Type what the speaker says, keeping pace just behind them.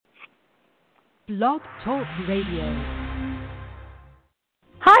Blog Talk Radio.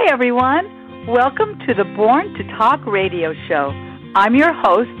 Hi, everyone. Welcome to the Born to Talk radio show. I'm your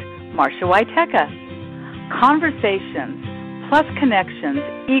host, Marcia Waiteka. Conversations plus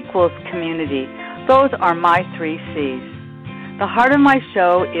connections equals community. Those are my 3 C's. The heart of my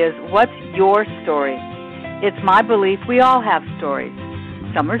show is, what's your story? It's my belief we all have stories.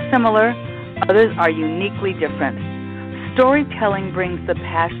 Some are similar, others are uniquely different. Storytelling brings the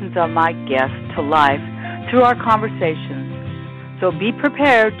passions of my guests to life through our conversations. So be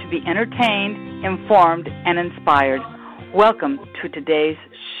prepared to be entertained, informed, and inspired. Welcome to today's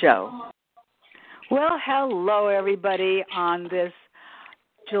show. Well, hello, everybody, on this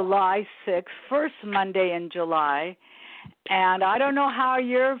July 6th, first Monday in July. And I don't know how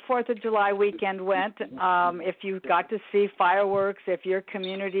your 4th of July weekend went, if you got to see fireworks, if your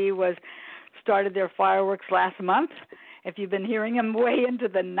community started their fireworks last month, if you've been hearing them way into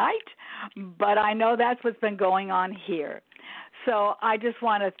the night, but I know that's what's been going on here. So I just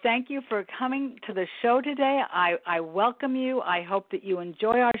want to thank you for coming to the show today. I welcome you. I hope that you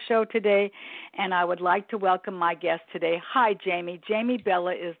enjoy our show today, and I would like to welcome my guest today. Hi, Jayme. Jayme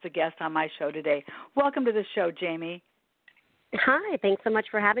Bella is the guest on my show today. Welcome to the show, Jayme. Hi, thanks so much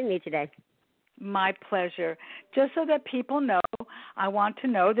for having me today. My pleasure. Just so that people know, I want to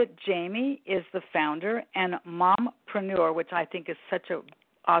know that Jayme is the founder and mompreneur, which I think is such an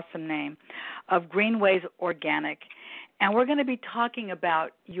awesome name, of Greenways Organic. And we're going to be talking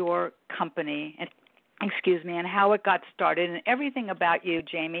about your company and how it got started and everything about you,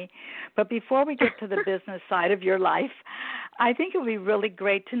 Jayme. But before we get to the business side of your life, I think it would be really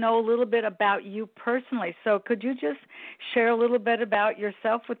great to know a little bit about you personally. So could you just share a little bit about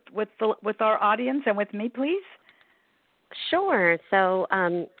yourself with our audience and with me, please? Sure. So,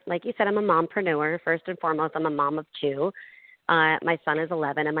 like you said, I'm a mompreneur. First and foremost, I'm a mom of 2. My son is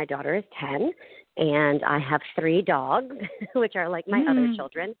 11 and my daughter is 10. And I have 3 dogs, which are like my other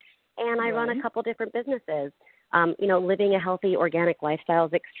children. And I run a couple different businesses. Living a healthy, organic lifestyle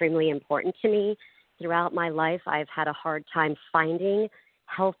is extremely important to me. Throughout my life, I've had a hard time finding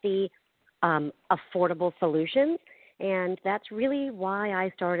healthy, affordable solutions. And that's really why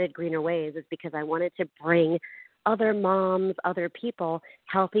I started Greener Ways, is because I wanted to bring other moms, other people,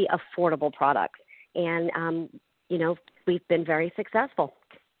 healthy, affordable products. And, we've been very successful.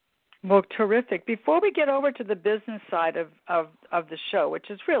 Well, terrific. Before we get over to the business side of the show,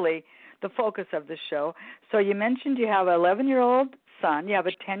 which is really the focus of the show, so you mentioned you have an 11-year-old son, you have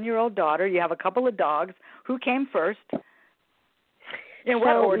a 10-year-old daughter, you have a couple of dogs. Who came first? In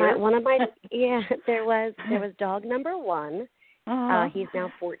what order? There was dog number 1. He's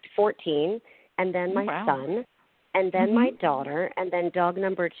now 14, and then my son, and then my daughter, and then dog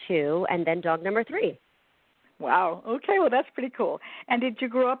number 2, and then dog number 3. Wow. Okay, well, that's pretty cool. And did you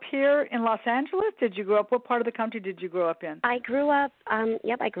grow up here in Los Angeles? What part of the country did you grow up in? I grew up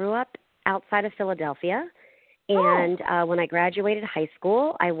outside of Philadelphia. And when I graduated high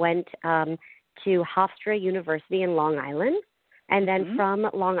school, I went to Hofstra University in Long Island. And then from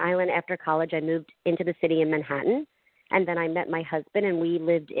Long Island, after college, I moved into the city in Manhattan. And then I met my husband, and we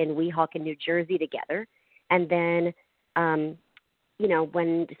lived in Weehawken, New Jersey together. And then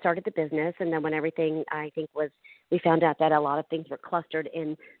when we started the business, and then when everything, we found out that a lot of things were clustered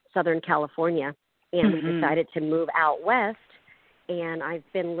in Southern California, and we decided to move out west, and I've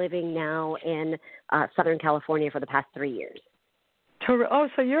been living now in Southern California for the past 3 years. Oh,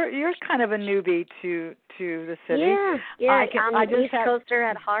 so you're kind of a newbie to the city. Yeah. I'm an East Coaster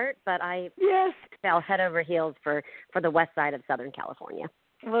at heart, but I fell head over heels for the west side of Southern California.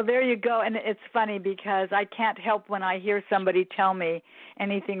 Well, there you go. And it's funny because I can't help when I hear somebody tell me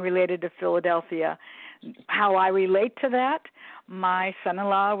anything related to Philadelphia, how I relate to that. My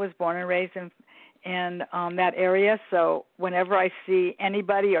son-in-law was born and raised in that area, so whenever I see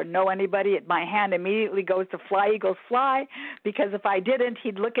anybody or know anybody, my hand immediately goes to Fly, Eagles, Fly, because if I didn't,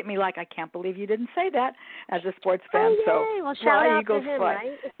 he'd look at me like, I can't believe you didn't say that as a sports fan. Well, so Fly, Eagles, to him,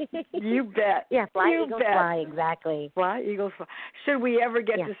 Fly. Right? You bet. Yeah, Fly, you Eagles, bet. Fly, exactly. Fly, Eagles, Fly. Should we ever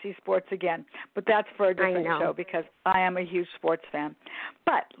get to see sports again? But that's for a different show, because I am a huge sports fan.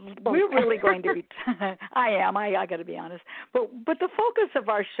 But we're really going to be I got to be honest. But the focus of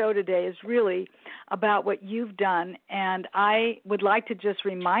our show today is really about what you've done, and I would like to just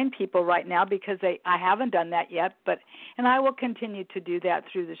remind people right now, because I haven't done that yet, and I will continue to do that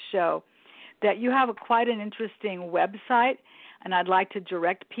through the show, that you have quite an interesting website, and I'd like to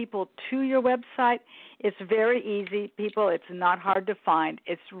direct people to your website. It's very easy, people. It's not hard to find.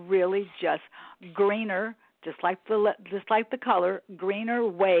 It's really just greener, just like the color, Greener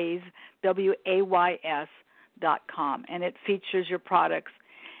Ways, WAYS.com, and it features your products.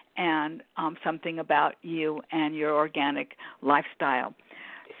 and something about you and your organic lifestyle.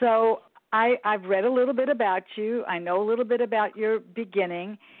 So I've read a little bit about you. I know a little bit about your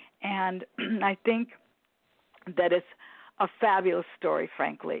beginning, and I think that it's a fabulous story,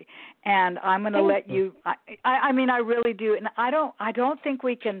 frankly. And I'm going to let you. I mean, I really do. And I don't think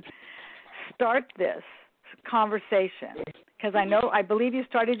we can start this conversation because I believe you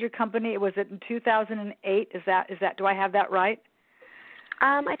started your company. Was it in 2008? Is that? Do I have that right?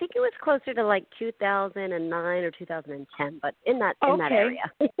 I think it was closer to like 2009 or 2010, but in that area.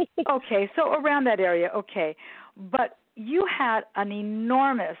 Okay, so around that area. Okay, but you had an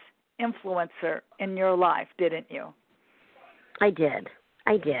enormous influencer in your life, didn't you? I did.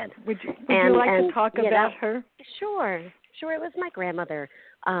 Would you like to talk about her? Sure. It was my grandmother,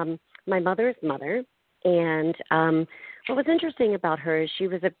 my mother's mother, and what was interesting about her is she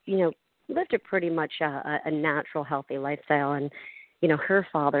was lived a pretty much a natural, healthy lifestyle, and her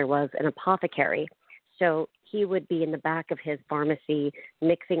father was an apothecary, so he would be in the back of his pharmacy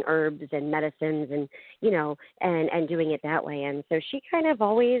mixing herbs and medicines and and doing it that way. And so she kind of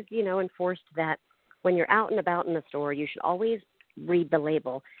always enforced that when you're out and about in the store, you should always read the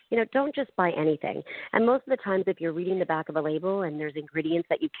label. Don't just buy anything. And most of the times if you're reading the back of a label and there's ingredients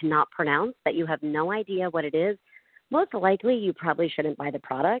that you cannot pronounce, that you have no idea what it is, most likely you probably shouldn't buy the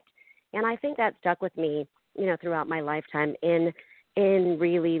product. And I think that stuck with me, throughout my lifetime in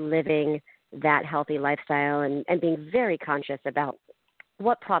really living that healthy lifestyle and being very conscious about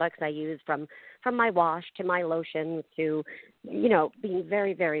what products I use from my wash to my lotions to, being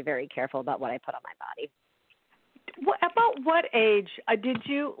very, very, very careful about what I put on my body. About what age did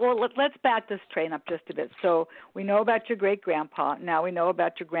you, well, let's back this train up just a bit. So we know about your great-grandpa. Now we know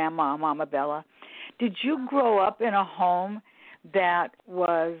about your grandma, Mama Bella. Did you grow up in a home that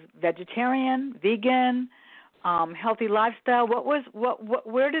was vegetarian, vegan, healthy lifestyle?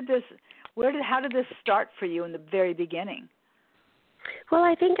 How did this start for you in the very beginning? Well,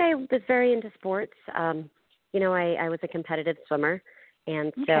 I think I was very into sports. I was a competitive swimmer,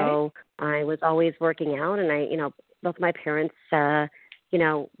 and so I was always working out, and both my parents,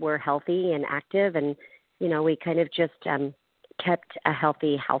 were healthy and active, and, we kind of just kept a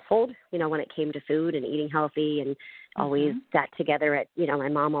healthy household, when it came to food and eating healthy, and always sat together at, my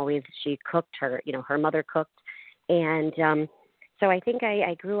mom always, she cooked, her mother cooked. And so I think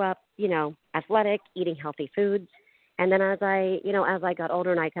I grew up, athletic, eating healthy foods. And then as I got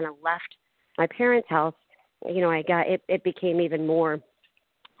older and I kind of left my parents' house, it became even more,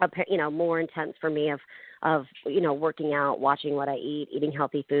 more intense for me of working out, watching what I eat, eating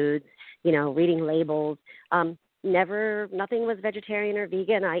healthy foods, reading labels. Nothing was vegetarian or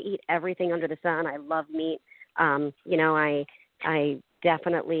vegan. I eat everything under the sun. I love meat. I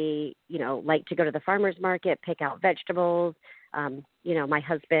definitely, like to go to the farmer's market, pick out vegetables. My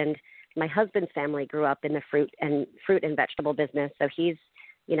husband's family grew up in the fruit and vegetable business. So he's,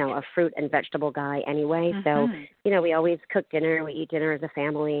 a fruit and vegetable guy anyway. So, we always cook dinner. We eat dinner as a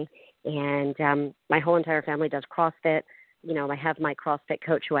family. And my whole entire family does CrossFit. I have my CrossFit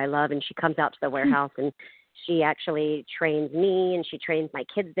coach who I love, and she comes out to the warehouse and she actually trains me and she trains my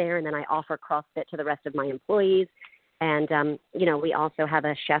kids there. And then I offer CrossFit to the rest of my employees. And, we also have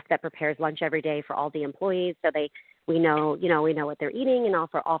a chef that prepares lunch every day for all the employees. So we know what they're eating and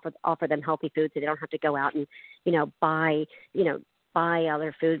offer them healthy food so they don't have to go out and, buy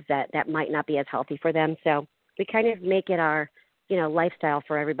other foods that might not be as healthy for them. So we kind of make it our, lifestyle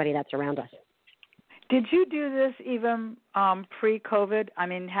for everybody that's around us. Did you do this even pre-COVID? I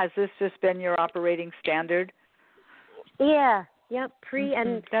mean, has this just been your operating standard? Yeah. Yep. Pre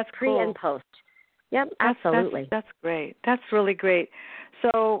and post. Yep. Absolutely. That's great. That's really great.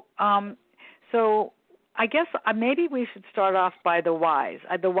 So I guess maybe we should start off by the whys,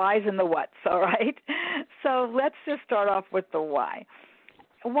 and the whats. All right. So let's just start off with the why.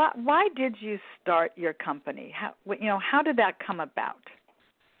 Why did you start your company? How did that come about?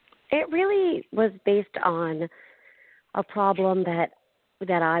 It really was based on a problem that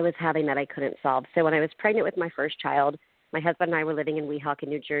I was having that I couldn't solve. So when I was pregnant with my first child, my husband and I were living in Weehawken,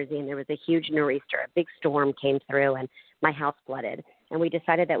 New Jersey, and there was a huge nor'easter. A big storm came through, and my house flooded. And we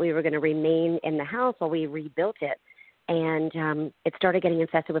decided that we were going to remain in the house while we rebuilt it. And it started getting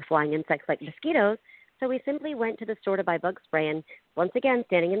infested with flying insects like mosquitoes. So we simply went to the store to buy bug spray. And once again,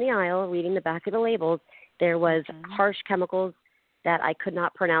 standing in the aisle, reading the back of the labels, there was harsh chemicals that I could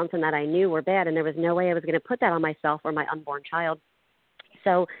not pronounce and that I knew were bad. And there was no way I was going to put that on myself or my unborn child.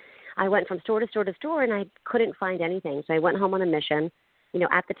 So I went from store to store to store, and I couldn't find anything. So I went home on a mission.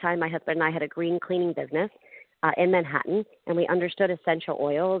 At the time, my husband and I had a green cleaning business in Manhattan, and we understood essential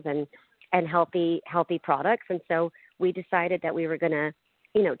oils and healthy products. And so we decided that we were going to,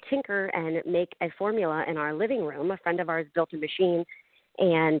 tinker and make a formula in our living room. A friend of ours built a machine,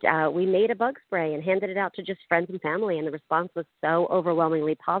 and we made a bug spray and handed it out to just friends and family, and the response was so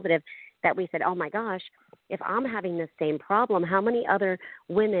overwhelmingly positive that we said, oh, my gosh, if I'm having this same problem, how many other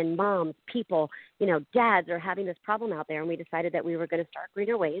women, moms, people, dads are having this problem out there? And we decided that we were going to start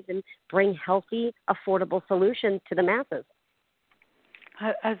Greener Ways and bring healthy, affordable solutions to the masses.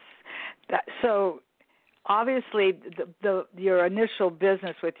 So obviously your initial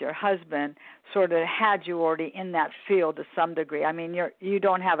business with your husband sort of had you already in that field to some degree. I mean, you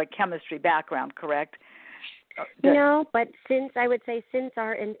don't have a chemistry background, correct? No, but since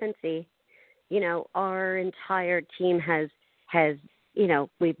our infancy, our entire team has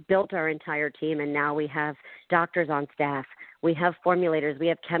we've built our entire team, and now we have doctors on staff. We have formulators. We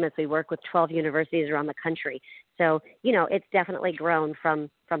have chemists. We work with 12 universities around the country. So, it's definitely grown from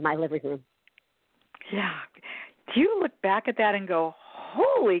my living room. Yeah. Do you look back at that and go,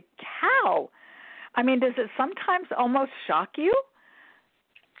 holy cow? I mean, does it sometimes almost shock you?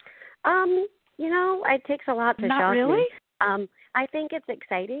 It takes a lot to Not shock really? me. I think it's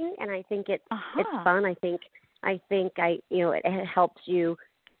exciting, and I think it's fun. I think it helps you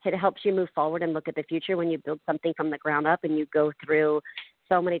move forward and look at the future when you build something from the ground up and you go through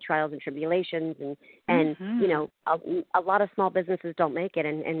so many trials and tribulations, and a lot of small businesses don't make it,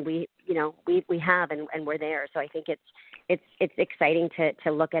 and we have, and we're there. So I think it's exciting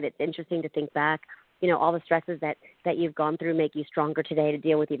to look at. It's interesting to think back. All the stresses that you've gone through make you stronger today to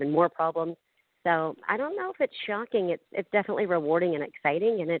deal with even more problems. So I don't know if it's shocking. It's definitely rewarding and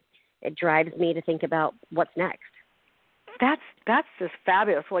exciting, and it drives me to think about what's next. That's just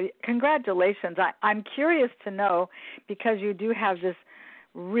fabulous. Well, congratulations. I'm curious to know, because you do have this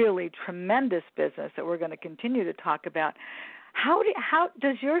really tremendous business that we're going to continue to talk about. How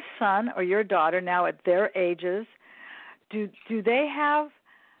does your son or your daughter now at their ages, do they have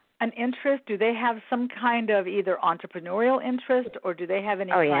an interest? Do they have some kind of either entrepreneurial interest, or do they have any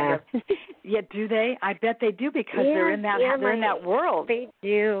kind of? Yeah, do they? I bet they do, because they're in that in that world. They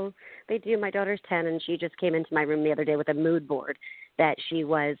do. My daughter's 10, and she just came into my room the other day with a mood board that she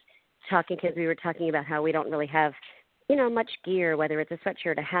was talking, because we were talking about how we don't really have much gear, whether it's a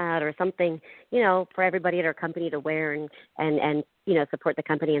sweatshirt, a hat, or something, for everybody at our company to wear and support the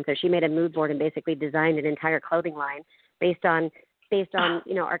company. And so she made a mood board and basically designed an entire clothing line based on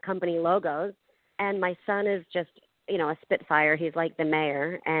our company logos. And my son is just a spitfire. He's like the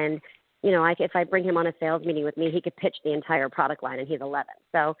mayor, and if I bring him on a sales meeting with me, he could pitch the entire product line, and he's 11.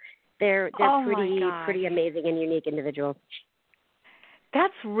 So they're pretty amazing and unique individuals.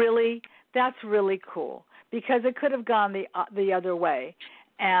 That's really cool, because it could have gone the other way,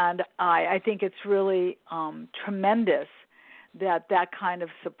 and I think it's really tremendous that kind of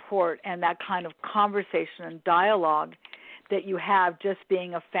support and that kind of conversation and dialogue that you have just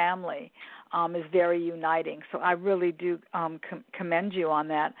being a family is very uniting. So I really do commend you on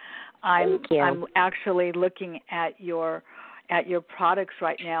that. Thank you. I'm actually looking at your products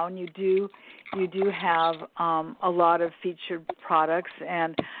right now, and you do have a lot of featured products,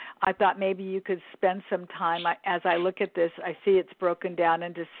 and I thought maybe you could spend some time. As I look at this, I see it's broken down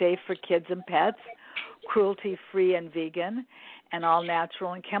into safe for kids and pets, cruelty-free and vegan, and all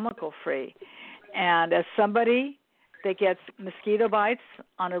natural and chemical-free. And as somebody that gets mosquito bites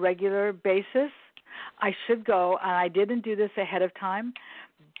on a regular basis, I should go, and I didn't do this ahead of time,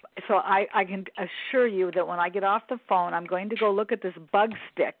 so I can assure you that when I get off the phone, I'm going to go look at this bug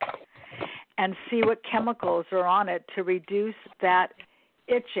stick and see what chemicals are on it to reduce that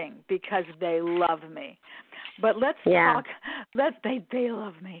itching, because they love me. But let's talk. They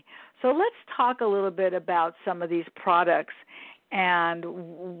love me. So let's talk a little bit about some of these products and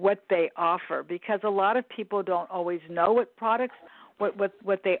what they offer, because a lot of people don't always know what products,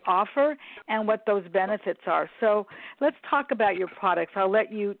 what they offer, and what those benefits are. So let's talk about your products. I'll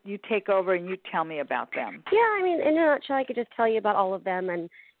let you take over and you tell me about them. Yeah, I mean, in a nutshell, I could just tell you about all of them. And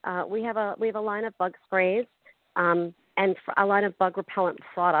we have a line of bug sprays and a line of bug repellent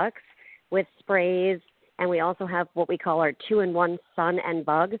products with sprays, and we also have what we call our 2-in-1 sun and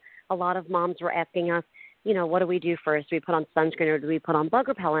bug. A lot of moms were asking us, what do we do first? Do we put on sunscreen or do we put on bug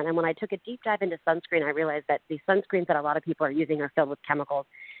repellent? And when I took a deep dive into sunscreen, I realized that the sunscreens that a lot of people are using are filled with chemicals.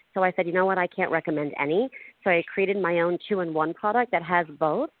 So I said, you know what, I can't recommend any. So I created my own 2-in-1 product that has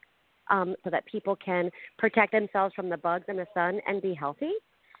both, so that people can protect themselves from the bugs and the sun and be healthy.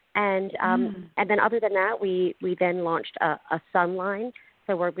 And then other than that, we then launched a sun line.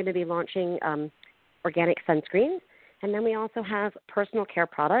 So we're going to be launching organic sunscreens. And then we also have personal care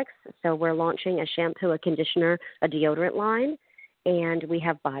products. So we're launching a shampoo, a conditioner, a deodorant line, and we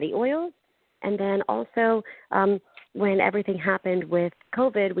have body oils. And then also, when everything happened with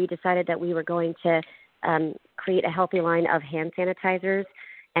COVID, we decided that we were going to create a healthy line of hand sanitizers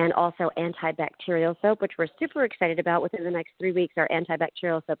and also antibacterial soap, which we're super excited about. Within the next 3 weeks, our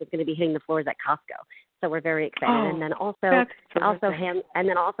antibacterial soap is going to be hitting the floors at Costco. So we're very excited. Oh, and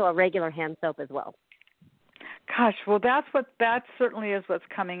then also a regular hand soap as well. Gosh, well, that certainly is what's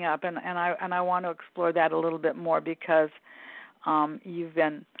coming up, and I want to explore that a little bit more because you've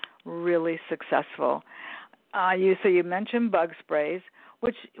been really successful. You mentioned bug sprays,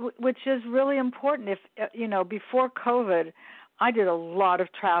 which is really important. If before COVID, I did a lot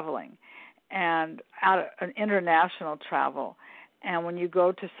of traveling and an international travel, and when you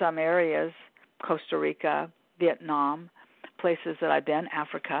go to some areas, Costa Rica, Vietnam, places that I've been,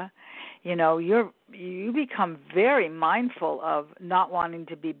 Africa, you become very mindful of not wanting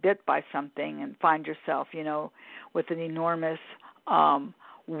to be bit by something and find yourself, with an enormous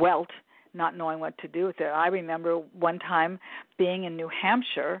welt, not knowing what to do with it. I remember one time being in New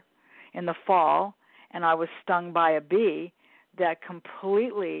Hampshire in the fall, and I was stung by a bee that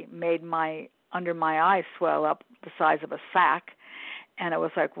completely made under my eye swell up the size of a sack. And it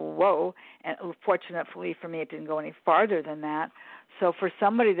was like, whoa. And fortunately for me, it didn't go any farther than that. So for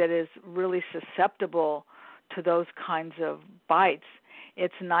somebody that is really susceptible to those kinds of bites,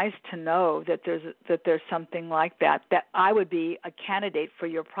 it's nice to know that there's something like that I would be a candidate for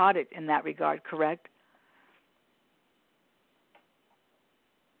your product in that regard, correct?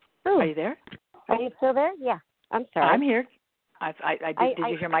 Ooh. Are you there? Are you still there? Yeah. I'm sorry. I'm here. Did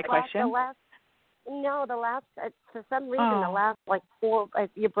you hear my question? For some reason, the last four,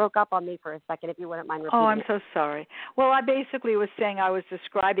 you broke up on me for a second, if you wouldn't mind repeating. Oh, I'm so sorry. Well, I basically was saying I was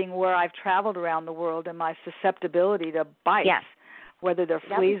describing where I've traveled around the world and my susceptibility to bites, yes. whether they're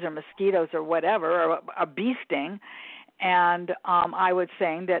fleas or mosquitoes or whatever, or a bee sting. And I was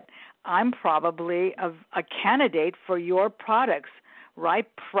saying that I'm probably a candidate for your products right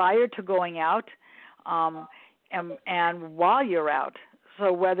prior to going out and while you're out.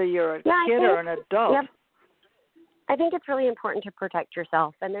 So whether you're a kid or an adult. Yep. I think it's really important to protect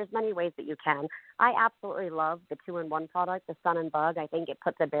yourself, and there's many ways that you can. I absolutely love the 2-in-1 product, the Sun and Bug. I think it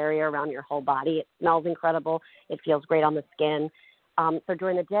puts a barrier around your whole body. It smells incredible. It feels great on the skin. So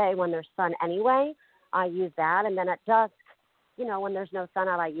during the day when there's sun anyway, I use that. And then at dusk, when there's no sun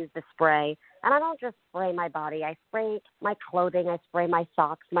out, I use the spray. And I don't just spray my body. I spray my clothing. I spray my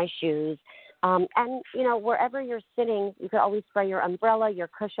socks, my shoes. And, wherever you're sitting, you could always spray your umbrella, your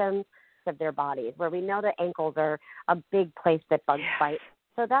cushions of their bodies, where we know that ankles are a big place that bugs bite.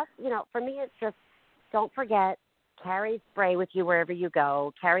 So that's, for me, it's just don't forget, carry spray with you wherever you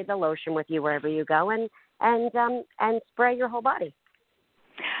go, carry the lotion with you wherever you go, and spray your whole body.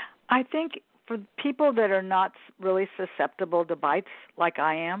 I think for people that are not really susceptible to bites like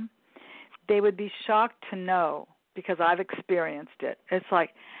I am, they would be shocked to know, because I've experienced it. It's like,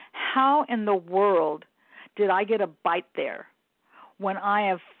 how in the world did I get a bite there when I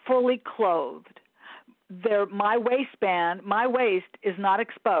am fully clothed? My waist is not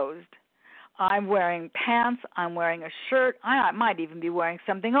exposed. I'm wearing pants. I'm wearing a shirt. I might even be wearing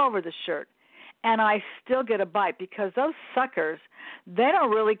something over the shirt. And I still get a bite because those suckers, they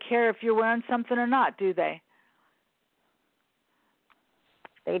don't really care if you're wearing something or not, do they?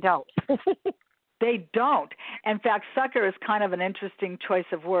 They don't. They don't. In fact, sucker is kind of an interesting choice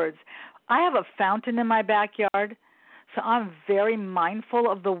of words. I have a fountain in my backyard, so I'm very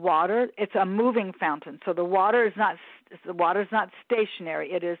mindful of the water. It's a moving fountain, so the water is not stationary.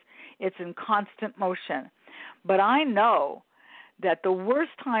 It's in constant motion. But I know that the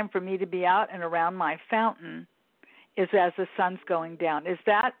worst time for me to be out and around my fountain is as the sun's going down. Is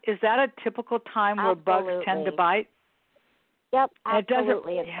that a typical time where Absolutely. bugs tend to bite? Yep,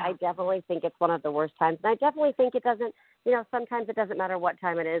 absolutely. I definitely think it's one of the worst times. And I definitely think it doesn't, sometimes it doesn't matter what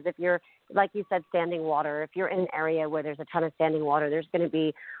time it is. If you're, like you said, standing water, if you're in an area where there's a ton of standing water, there's going to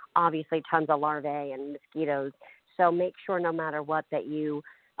be obviously tons of larvae and mosquitoes. So make sure no matter what that you,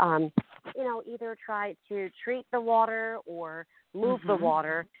 either try to treat the water or move the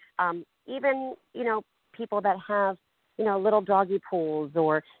water. Even, people that have, little doggy pools,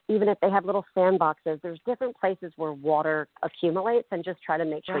 or even if they have little sandboxes, there's different places where water accumulates, and just try to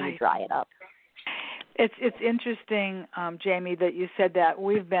make sure you dry it up. It's interesting, Jayme, that you said that.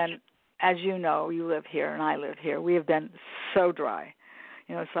 We've been, as you know, you live here and I live here, we have been so dry.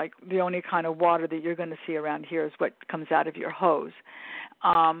 It's like the only kind of water that you're going to see around here is what comes out of your hose,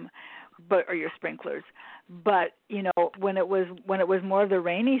 or your sprinklers. But when it was more of the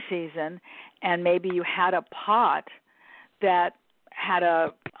rainy season, and maybe you had a pot that had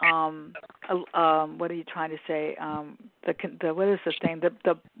a what are you trying to say? The what is this thing?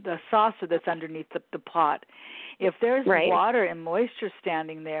 The saucer that's underneath the pot. If there's water and moisture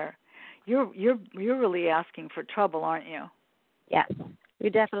standing there, you're really asking for trouble, aren't you? Yes, you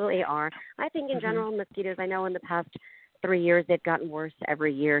definitely are. I think in general, mosquitoes, I know in the past 3 years they've gotten worse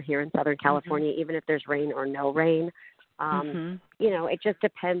every year here in Southern California, even if there's rain or no rain. It just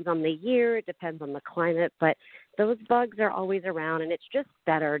depends on the year, it depends on the climate, but those bugs are always around, and it's just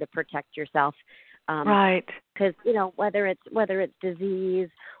better to protect yourself. Right. Because, whether it's disease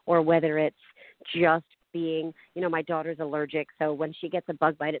or whether it's just being, my daughter's allergic, so when she gets a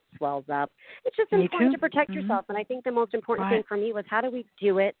bug bite, it swells up. It's just important to protect yourself, and I think the most important thing for me was how do we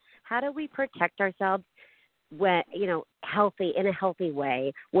do it? How do we protect ourselves when, in a healthy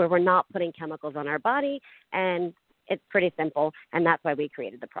way where we're not putting chemicals on our body? And it's pretty simple, and that's why we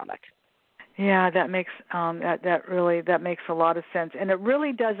created the product. Yeah, that makes that makes a lot of sense, and it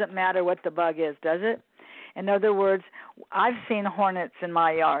really doesn't matter what the bug is, does it? In other words, I've seen hornets in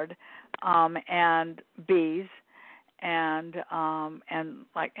my yard, and bees, and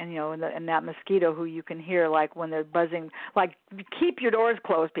that mosquito who you can hear like when they're buzzing. Like, keep your doors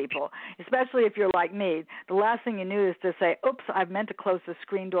closed, people, especially if you're like me. The last thing you knew is to say, "Oops, I've meant to close the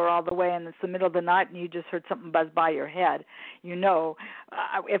screen door all the way," and it's the middle of the night, and you just heard something buzz by your head.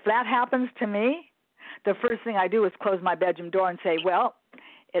 If that happens to me, the first thing I do is close my bedroom door and say, "Well,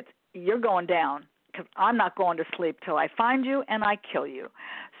 you're going down, because I'm not going to sleep till I find you and I kill you."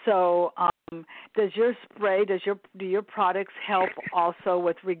 So does your spray, do your products help also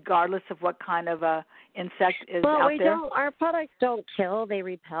with regardless of what kind of a insect is out there? Well, our products don't kill, they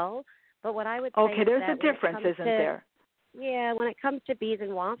repel. But what I would say is there's a difference, isn't there? Yeah, when it comes to bees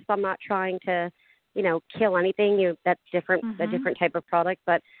and wasps, I'm not trying to, kill anything. That's different, a different type of product.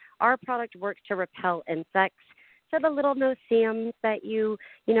 But our product works to repel insects. So the little no-see-ums that you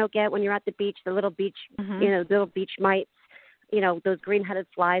get when you're at the beach, the little beach, little beach mites, those green-headed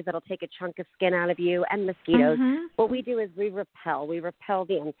flies that'll take a chunk of skin out of you, and mosquitoes. What we do is we repel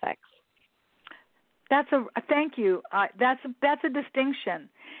the insects. Thank you. That's a distinction.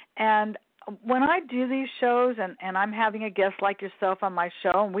 And when I do these shows, and I'm having a guest like yourself on my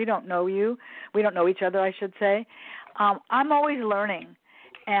show, and we don't know each other, I should say, I'm always learning.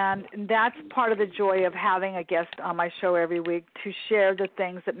 And that's part of the joy of having a guest on my show every week, to share the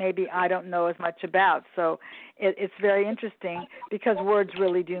things that maybe I don't know as much about. So it's very interesting, because words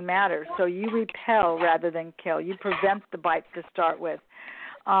really do matter. So you repel rather than kill. You prevent the bite to start with.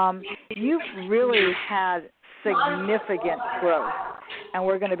 You've really had significant growth, and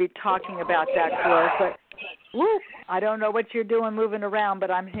we're going to be talking about that growth. But I don't know what you're doing moving around, but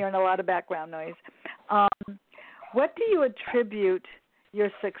I'm hearing a lot of background noise. What do you attribute your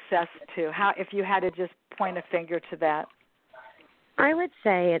success to? How, if you had to just point a finger to that? I would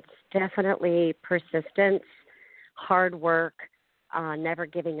say it's definitely persistence, hard work, never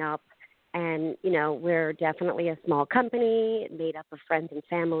giving up. And, we're definitely a small company made up of friends and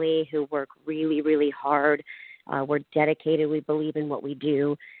family who work really, really hard. We're dedicated. We believe in what we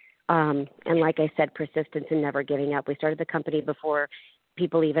do. And like I said, persistence and never giving up. We started the company before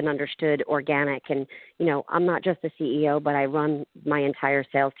people even understood organic. And, I'm not just the CEO, but I run my entire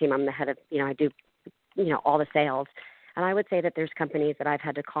sales team. I'm the head of, I do, all the sales. And I would say that there's companies that I've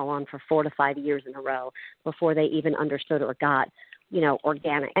had to call on for 4 to 5 years in a row before they even understood or got,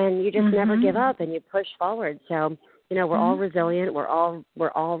 organic. And you just never give up, and you push forward. So, we're all resilient. We're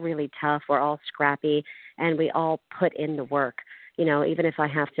all really tough. We're all scrappy, and we all put in the work. Even if I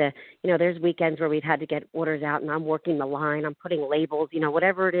have to, there's weekends where we've had to get orders out, and I'm working the line, I'm putting labels,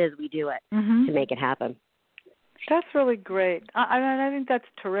 whatever it is, we do it to make it happen. That's really great. I think that's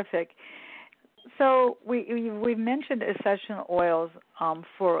terrific. So we've mentioned essential oils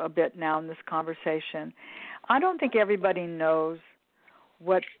for a bit now in this conversation. I don't think everybody knows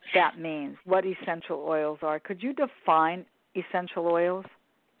what that means, what essential oils are. Could you define essential oils?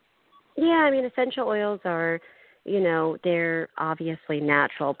 Yeah, essential oils are, they're obviously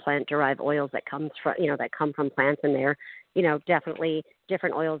natural plant-derived oils that come from plants, and they're, definitely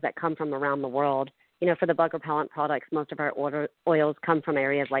different oils that come from around the world. For the bug repellent products, most of our oils come from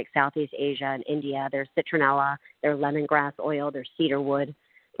areas like Southeast Asia and India. There's citronella, there's lemongrass oil, there's cedarwood.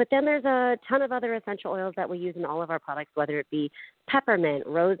 But then there's a ton of other essential oils that we use in all of our products, whether it be peppermint,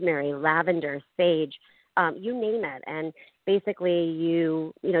 rosemary, lavender, sage, you name it. And basically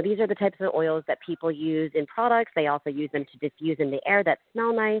these are the types of oils that people use in products. They also use them to diffuse in the air that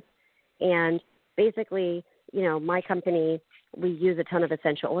smell nice. And basically, my company, we use a ton of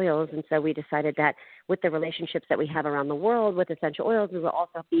essential oils. And so we decided that with the relationships that we have around the world with essential oils, we will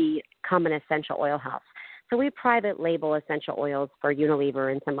also become an essential oil house. So we private label essential oils for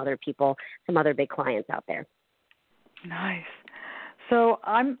Unilever and some other people, some other big clients out there. Nice. So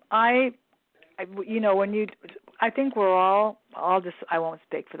I think we're all, I won't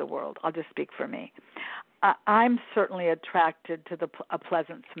speak for the world. I'll just speak for me. I'm certainly attracted to a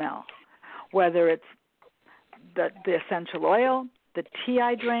pleasant smell, whether it's the essential oil, the tea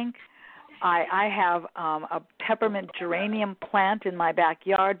I drink. I have a peppermint geranium plant in my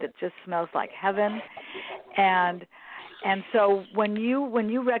backyard that just smells like heaven, and so when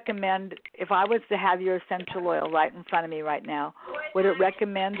you recommend, if I was to have your essential oil right in front of me right now, would it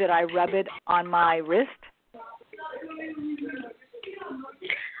recommend that I rub it on my wrist?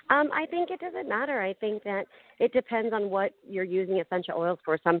 I think it doesn't matter. I think that it depends on what you're using essential oils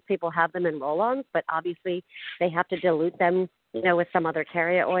for. Some people have them in roll-ons, but obviously they have to dilute them, with some other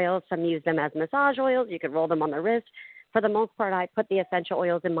carrier oils. Some use them as massage oils. You could roll them on the wrist. For the most part, I put the essential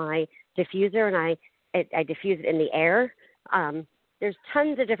oils in my diffuser, and I diffuse it in the air. There's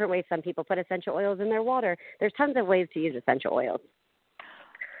tons of different ways some people put essential oils in their water. There's tons of ways to use essential oils.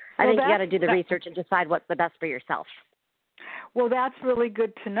 I think you got to do the research and decide what's the best for yourself. Well, that's really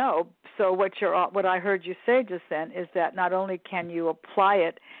good to know. So what I heard you say just then is that not only can you apply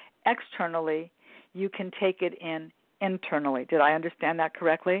it externally, you can take it in internally. Did I understand that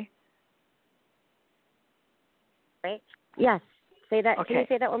correctly? Right. Yes. Say that. Okay. Can you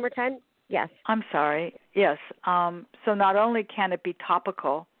say that one more time? Yes. I'm sorry. Yes. So not only can it be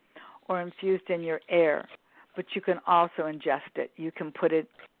topical or infused in your air, but you can also ingest it. You can put it.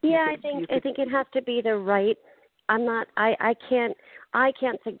 Yeah, I think it has to be the right. I can't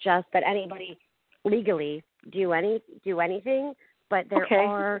suggest that anybody legally do anything, but there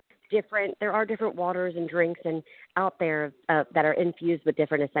are different waters and drinks and out there that are infused with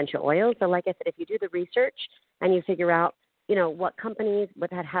different essential oils. So like I said, if you do the research and you figure out, what companies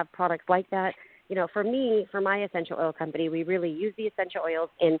would have products like that, for me, for my essential oil company, we really use the essential oils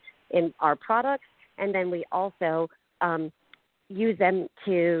in our products, and then we also use them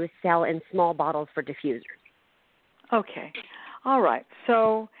to sell in small bottles for diffusers. Okay. All right.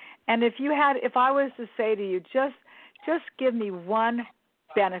 So, and if I was to say to you, just give me one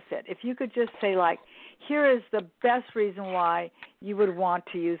benefit. If you could just say, like, here is the best reason why you would want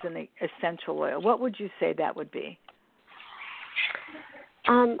to use an essential oil, what would you say that would be?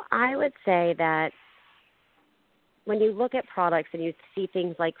 I would say that when you look at products and you see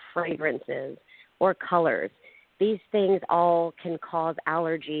things like fragrances or colors, these things all can cause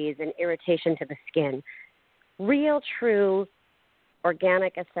allergies and irritation to the skin. Real, true,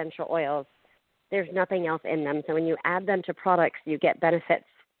 organic essential oils, there's nothing else in them. So when you add them to products, you get benefits,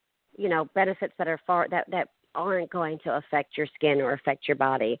 benefits that are that aren't going to affect your skin or affect your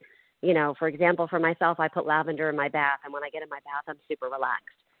body. For example, for myself, I put lavender in my bath, and when I get in my bath, I'm super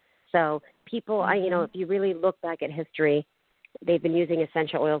relaxed. So people, if you really look back at history, they've been using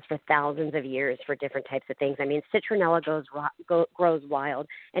essential oils for thousands of years for different types of things. I mean, citronella grows wild,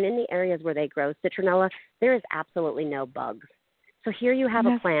 and in the areas where they grow citronella, there is absolutely no bugs. So here you have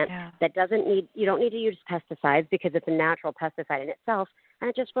a plant that you don't need to use pesticides because it's a natural pesticide in itself, and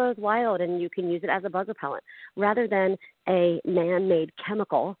it just grows wild, and you can use it as a bug repellent rather than a man-made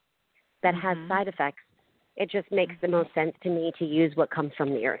chemical that has side effects. It just makes the most sense to me to use what comes from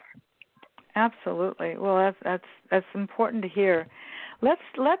the earth. Absolutely. Well, that's important to hear. Let's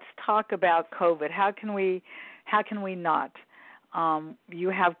talk about COVID. How can we not? You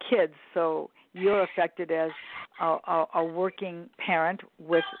have kids, so you're affected as a working parent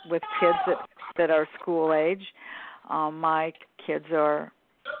with kids that are school age. My kids are,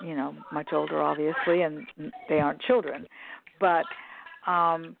 much older, obviously, and they aren't children, but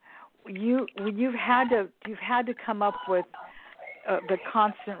you've had to come up with the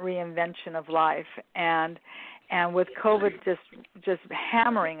constant reinvention of life, and with COVID just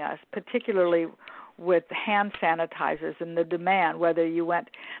hammering us, particularly with hand sanitizers and the demand, whether you went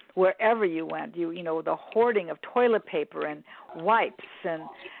wherever you went, the hoarding of toilet paper and wipes and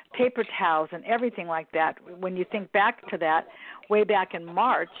paper towels and everything like that. When you think back to that, way back in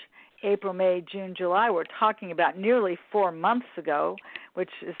March, April, May, June, July, we're talking about nearly 4 months ago, which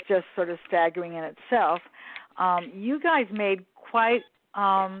is just sort of staggering in itself. You guys made quite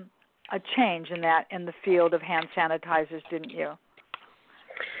a change in the field of hand sanitizers, didn't you?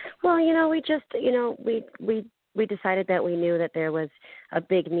 Well, we just, we decided that we knew that there was a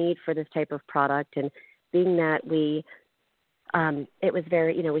big need for this type of product, and being that it was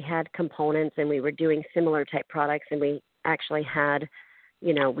very, we had components and we were doing similar type products, and we actually had,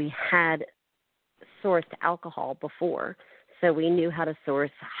 we had sourced alcohol before, so we knew how to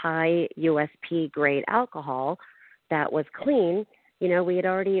source high USP grade alcohol that was clean We had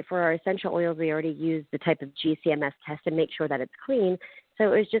already, for our essential oils, we already used the type of GCMS test to make sure that it's clean.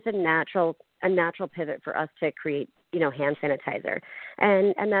 So it was just a natural pivot for us to create, hand sanitizer.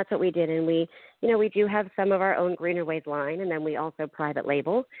 And that's what we did. And we do have some of our own Greener Ways line, and then we also private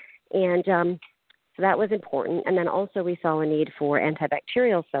label. And so that was important. And then also we saw a need for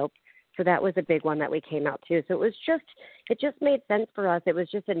antibacterial soap. So that was a big one that we came out to. So it just made sense for us. It was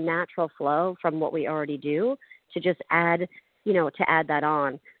just a natural flow from what we already do to just add, to add that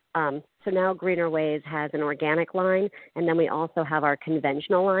on. So now Greener Ways has an organic line, and then we also have our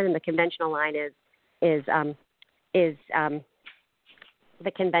conventional line. And the conventional line is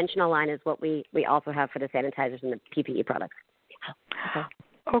what we also have for the sanitizers and the PPE products.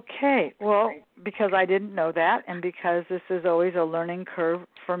 Okay. Well, because I didn't know that, and because this is always a learning curve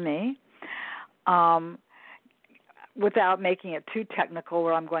for me, without making it too technical,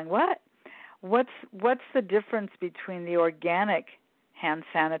 where I'm going, what? What's the difference between the organic hand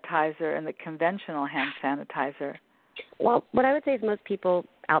sanitizer and the conventional hand sanitizer? Well, what I would say is most people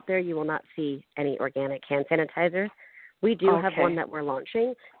out there, you will not see any organic hand sanitizer. We do have one that we're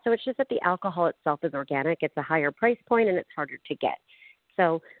launching. So it's just that the alcohol itself is organic. It's a higher price point, and it's harder to get.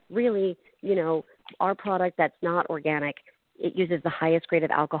 So really, our product that's not organic, it uses the highest grade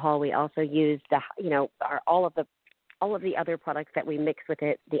of alcohol. We also use all of the other products that we mix with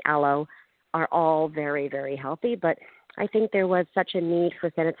it, the aloe, are all very, very healthy. But I think there was such a need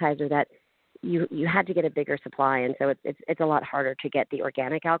for sanitizer that you had to get a bigger supply, and so it's a lot harder to get the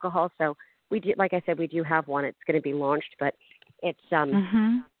organic alcohol. So we do, like I said, we do have one. It's going to be launched, but it's a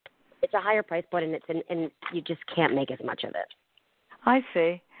higher price point, and you just can't make as much of it. I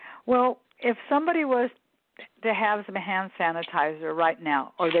see. Well, if somebody was to have some hand sanitizer right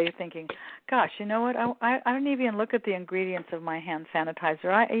now, or they're thinking, gosh, you know what, I don't even look at the ingredients of my hand sanitizer.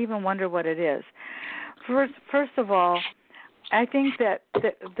 I even wonder what it is. First of all, I think that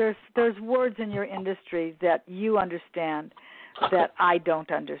there's words in your industry that you understand that I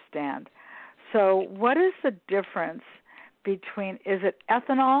don't understand. So what is the difference between, is it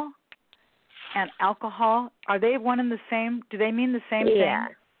ethanol and alcohol? Are they one and the same? Do they mean the same thing?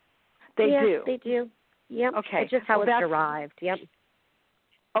 They do. They do. Yep. Okay. It's just how it's derived. Yep.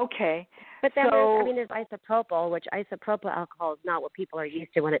 Okay. But then there's isopropyl, which isopropyl alcohol is not what people are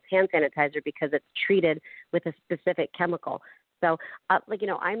used to when it's hand sanitizer because it's treated with a specific chemical. So,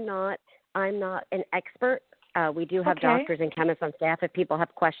 I'm not an expert. We do have doctors and chemists on staff. If people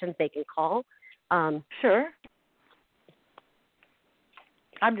have questions, they can call. Sure.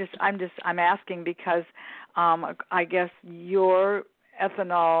 I'm asking because I guess your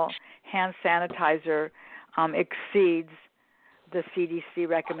ethanol hand sanitizer exceeds the CDC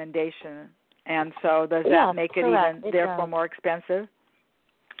recommendation, and so does that make it even therefore more expensive?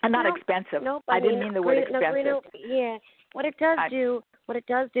 Not expensive. No, I didn't mean the word expensive. What it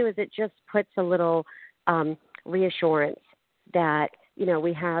does do is it just puts a little reassurance that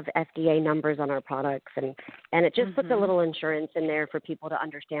we have FDA numbers on our products, and it just puts a little insurance in there for people to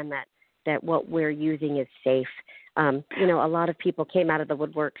understand that what we're using is safe. A lot of people came out of the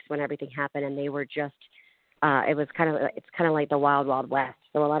woodworks when everything happened, and they were just it's kind of like the wild, wild west.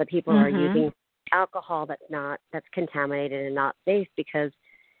 So a lot of people are using alcohol that's contaminated and not safe because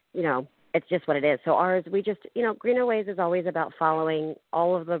it's just what it is. So ours, we just, Greener Ways is always about following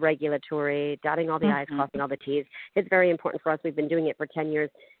all of the regulatory, dotting all the I's, crossing all the T's. It's very important for us. We've been doing it for 10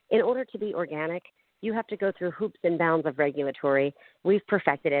 years. In order to be organic, you have to go through hoops and bounds of regulatory. We've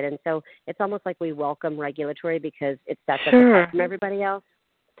perfected it. And so it's almost like we welcome regulatory because it sets us apart from everybody else.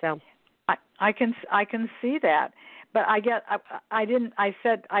 So I can see that. But I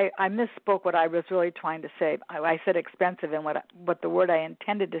misspoke what I was really trying to say. I said expensive, and what the word I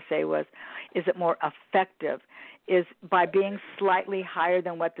intended to say was, is it more effective? Is by being slightly higher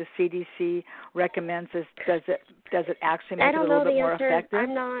than what the CDC recommends, does it actually make it a little bit more effective?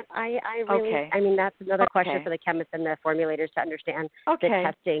 I'm not. I mean, that's another question for the chemists and the formulators to understand the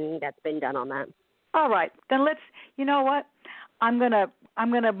testing that's been done on that. All right. Then you know what? I'm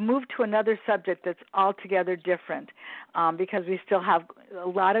gonna move to another subject that's altogether different because we still have a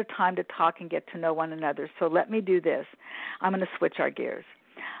lot of time to talk and get to know one another. So let me do this. I'm going to switch our gears.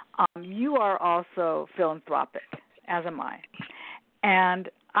 You are also philanthropic, as am I. And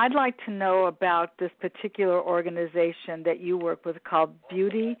I'd like to know about this particular organization that you work with called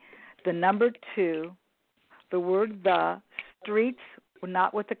Beauty, the number 2, the word the, streets,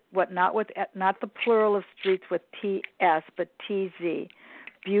 not the plural of streets with TS, but TZ.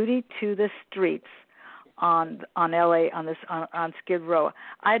 Beauty to the Streets on LA on Skid Row.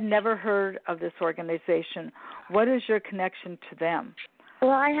 I had never heard of this organization. What is your connection to them?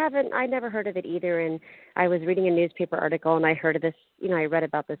 Well, I never heard of it either. And I was reading a newspaper article and I heard of this, I read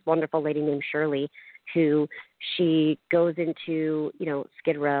about this wonderful lady named Shirley who she goes into,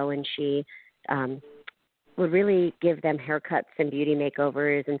 Skid Row and she would really give them haircuts and beauty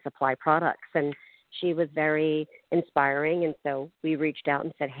makeovers and supply products. And she was very inspiring. And so we reached out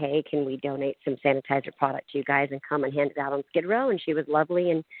and said, hey, can we donate some sanitizer product to you guys and come and hand it out on Skid Row? And she was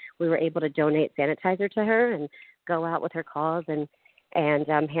lovely. And we were able to donate sanitizer to her and go out with her cause and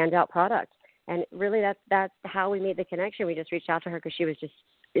hand out products. And really that's how we made the connection. We just reached out to her because she was just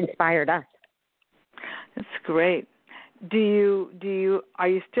inspired us. That's great. Are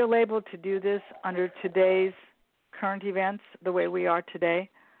you still able to do this under today's current events the way we are today?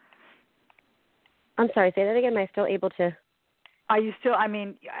 I'm sorry, say that again. Am I still able to? Are you still,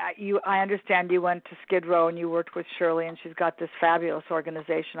 I understand you went to Skid Row and you worked with Shirley and she's got this fabulous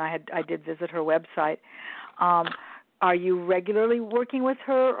organization. I did visit her website. Are you regularly working with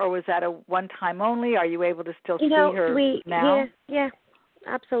her, or was that a one-time only? Are you able to still see her now? Yeah,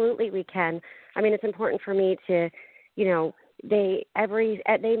 absolutely we can. I mean, it's important for me to, they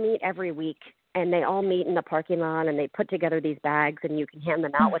meet every week, and they all meet in the parking lot, and they put together these bags, and you can hand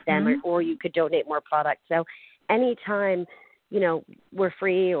them out with them, or you could donate more product. So anytime, we're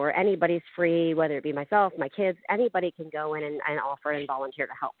free or anybody's free, whether it be myself, my kids, anybody can go in and offer and volunteer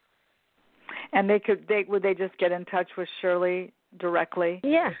to help. And would they just get in touch with Shirley directly?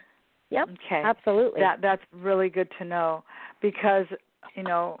 Yeah. Yep. Okay. Absolutely. That's really good to know because,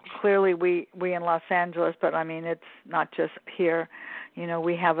 clearly we in Los Angeles, but I mean it's not just here.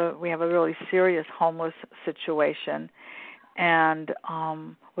 We have a really serious homeless situation, and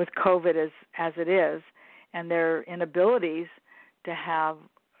with COVID as it is, and their inabilities to have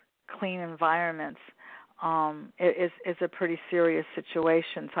clean environments. Is a pretty serious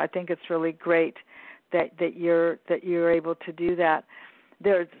situation. So I think it's really great that you're able to do that.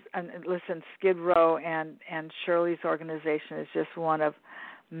 Listen, Skid Row and Shirley's organization is just one of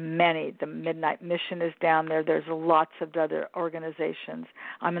many. The Midnight Mission is down there. There's lots of other organizations.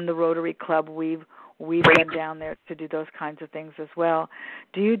 I'm in the Rotary Club. We've been down there to do those kinds of things as well.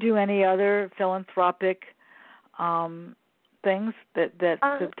 Do you do any other philanthropic things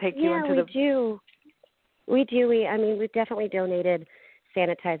that take you into the? Yeah, we do. We've definitely donated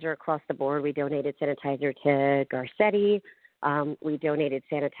sanitizer across the board. We donated sanitizer to Garcetti. We donated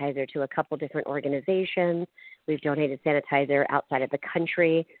sanitizer to a couple different organizations. We've donated sanitizer outside of the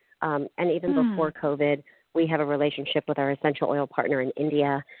country. And even before COVID, we have a relationship with our essential oil partner in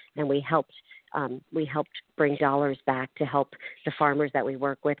India, and we helped bring dollars back to help the farmers that we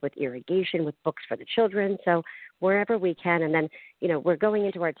work with irrigation, with books for the children. So wherever we can. And then, we're going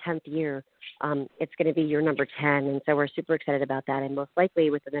into our 10th year. It's going to be year number 10. And so we're super excited about that. And most likely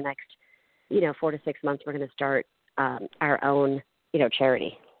within the next, 4 to 6 months, we're going to start our own,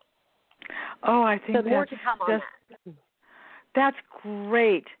 charity. Oh, I think so more to come on that. That's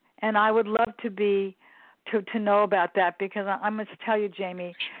great. And I would love to know about that because I must tell you,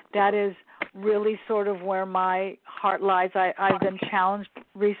 Jayme, that is really sort of where my heart lies. I've been challenged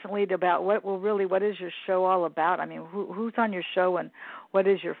recently about what is your show all about? I mean, who's on your show and what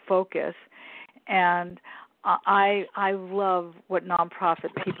is your focus? And I love what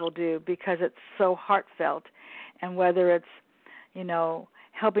nonprofit people do because it's so heartfelt. And whether it's,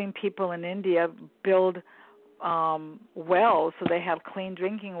 helping people in India build wells so they have clean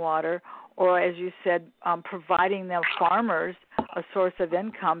drinking water, or as you said, providing them farmers a source of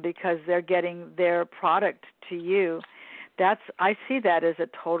income because they're getting their product to you. I see that as a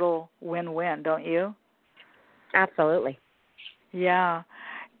total win-win, don't you? Absolutely. Yeah.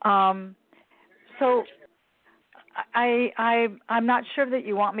 So I'm not sure that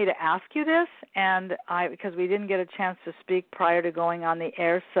you want me to ask you this, and because we didn't get a chance to speak prior to going on the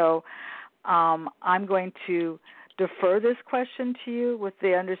air, so I'm going to defer this question to you with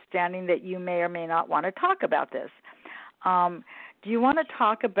the understanding that you may or may not want to talk about this. Do you want to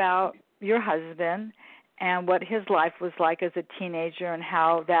talk about your husband and what his life was like as a teenager and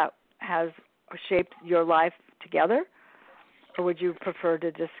how that has shaped your life together, or would you prefer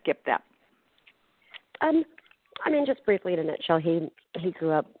to just skip that? Just briefly in a nutshell, he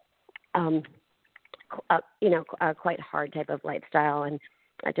grew up, quite hard type of lifestyle, and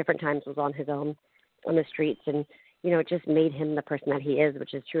at different times was on his own on the streets, and it just made him the person that he is,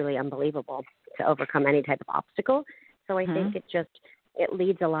 which is truly unbelievable to overcome any type of obstacle. So I think it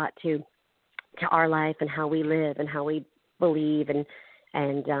leads a lot to our life and how we live and how we believe, and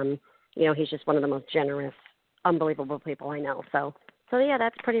he's just one of the most generous, unbelievable people I know. So yeah,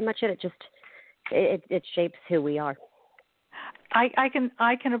 that's pretty much it. It shapes who we are. I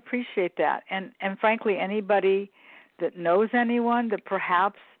can appreciate that, and frankly, anybody that knows anyone that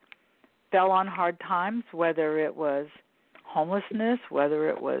perhaps fell on hard times, whether it was homelessness, whether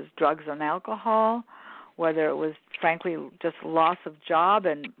it was drugs and alcohol, whether it was, frankly, just loss of job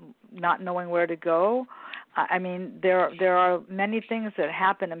and not knowing where to go. I mean, there are many things that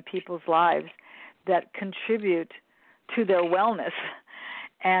happen in people's lives that contribute to their wellness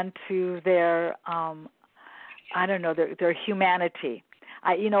and to their, their humanity.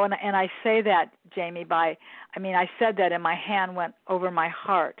 And I say that, Jayme, I said that and my hand went over my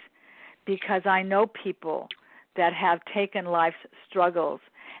heart because I know people that have taken life's struggles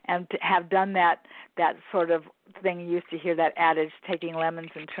and have done that sort of thing. You used to hear that adage, taking lemons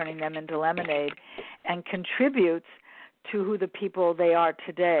and turning them into lemonade, and contributes to who the people they are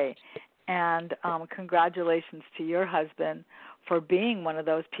today. And congratulations to your husband for being one of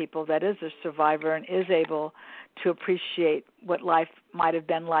those people that is a survivor and is able to appreciate what life might have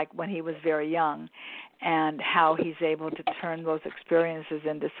been like when he was very young and how he's able to turn those experiences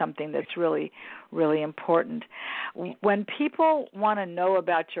into something that's really, really important. When people want to know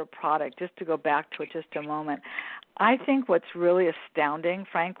about your product, just to go back to it just a moment, I think what's really astounding,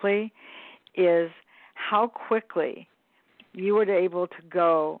 frankly, is how quickly you were able to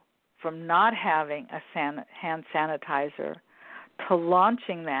go from not having a hand sanitizer to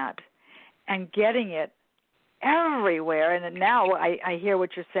launching that and getting it everywhere. And now I hear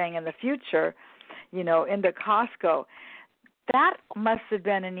what you're saying in the future, into Costco. That must have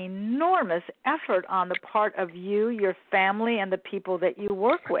been an enormous effort on the part of you, your family, and the people that you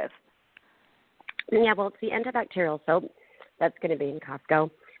work with. Yeah, well, it's the antibacterial soap that's going to be in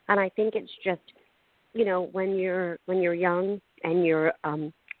Costco. And I think it's just, when you're young and you're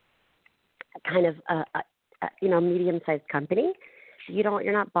kind of a medium-sized company,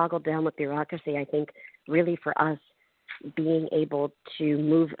 you're not boggled down with bureaucracy. I think really for us, being able to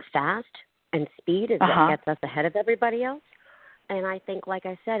move fast and speed is what gets us ahead of everybody else. And I think, like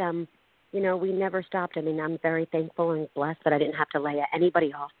I said, we never stopped. I mean, I'm very thankful and blessed that I didn't have to lay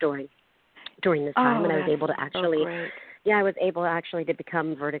anybody off during this time, and I was able to actually, I was able actually to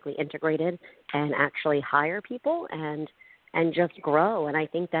become vertically integrated and actually hire people and just grow. And I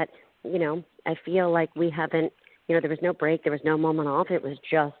think that, I feel like we haven't, there was no break, there was no moment off. It was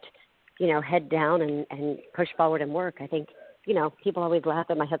just, head down and push forward and work. I think, people always laugh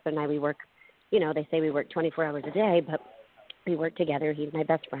at my husband and I. We work, they say we work 24 hours a day, but we work together. He's my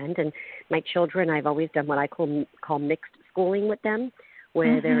best friend. And my children, I've always done what I call mixed schooling with them,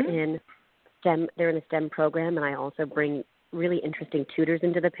 where they're in a STEM program, and I also bring really interesting tutors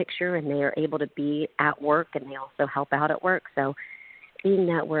into the picture, and they are able to be at work, and they also help out at work. So being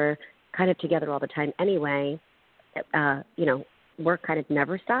that we're kind of together all the time anyway, work kind of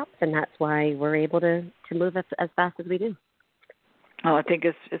never stops, and that's why we're able to move as fast as we do. Oh, I think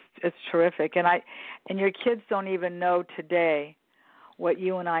it's terrific, and your kids don't even know today what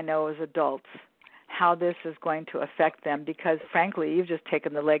you and I know as adults, how this is going to affect them, because frankly, you've just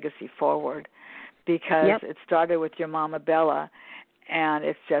taken the legacy forward, because it started with your Mama Bella, and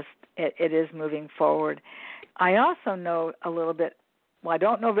it's just it is moving forward. I also know a little bit. Well, I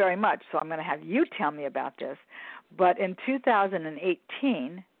don't know very much, so I'm going to have you tell me about this. But in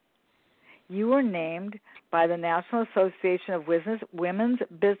 2018, you were named by the National Association of Women's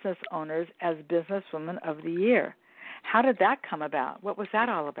Business Owners as Businesswoman of the Year. How did that come about? What was that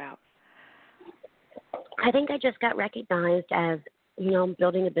all about? I think I just got recognized as,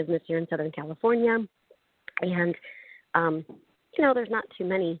 building a business here in Southern California. And, there's not too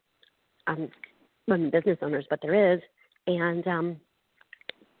many women business owners, but there is. And,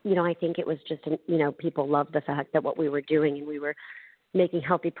 I think it was just, people loved the fact that what we were doing, and we were making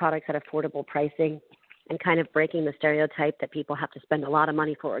healthy products at affordable pricing and kind of breaking the stereotype that people have to spend a lot of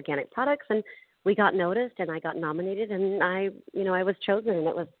money for organic products. And we got noticed, and I got nominated, and I was chosen, and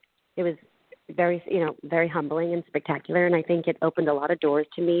it was very, very humbling and spectacular. And I think it opened a lot of doors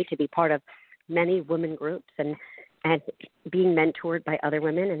to me to be part of many women groups and being mentored by other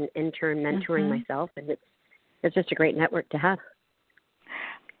women, and in turn mentoring myself. And it's just a great network to have.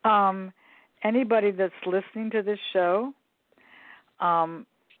 Anybody that's listening to this show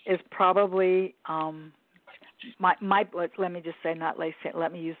is probably let me just say,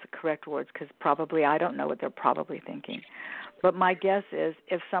 let me use the correct words, because probably I don't know what they're probably thinking. But my guess is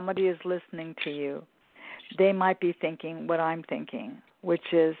if somebody is listening to you, they might be thinking what I'm thinking,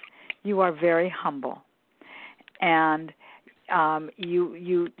 which is you are very humble, and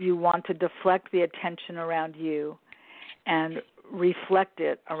you want to deflect the attention around you and reflect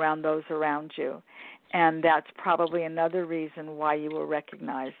it around those around you. And that's probably another reason why you were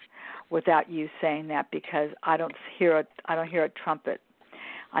recognized without you saying that, because I don't hear a trumpet.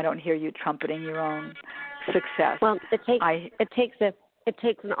 I don't hear you trumpeting your own success. Well, it takes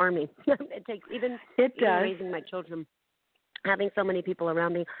an army. It takes even raising my children, having so many people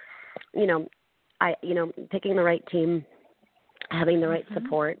around me. Picking the right team, having the right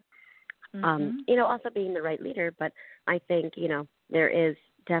support. Also being the right leader. But I think there is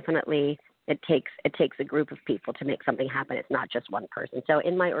definitely it takes a group of people to make something happen. It's not just one person. So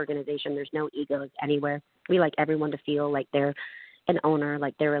in my organization, there's no egos anywhere. We like everyone to feel like they're an owner,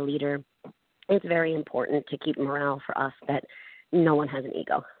 like they're a leader. It's very important to keep morale for us that no one has an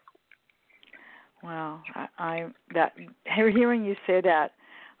ego. Wow, hearing you say that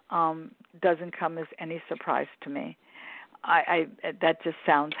doesn't come as any surprise to me. That just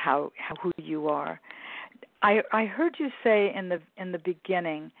sounds who you are. I heard you say in the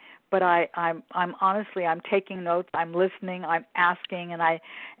beginning, but I'm honestly I'm taking notes. I'm listening. I'm asking, and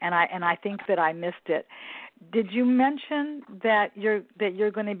I think that I missed it. Did you mention that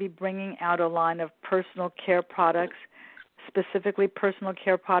you're going to be bringing out a line of personal care products, specifically personal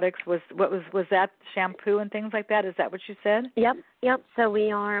care products? Was that shampoo and things like that? Is that what you said? Yep. So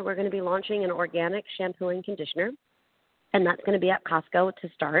we're going to be launching an organic shampoo and conditioner. And that's going to be at Costco to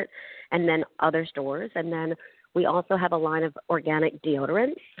start, and then other stores. And then we also have a line of organic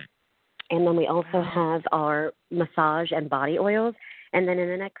deodorants. And then we also have our massage and body oils. And then in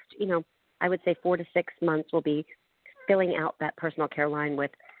the next, I would say 4 to 6 months, we'll be filling out that personal care line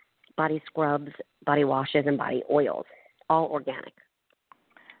with body scrubs, body washes, and body oils, all organic.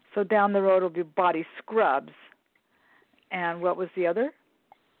 So down the road will be body scrubs. And what was the other?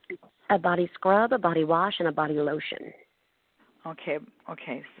 A body scrub, a body wash, and a body lotion. Okay.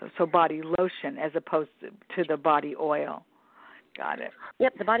 So body lotion as opposed to the body oil. Got it.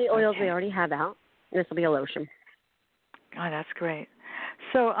 Yep, the body oils we already have out. This will be a lotion. God, that's great.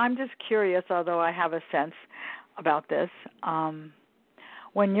 So I'm just curious, although I have a sense about this.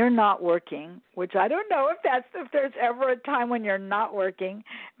 When you're not working, which I don't know if there's ever a time when you're not working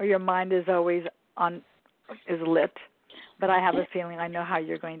or your mind is always is lit, but I have a feeling I know how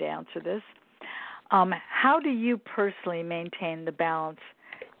you're going to answer this. How do you personally maintain the balance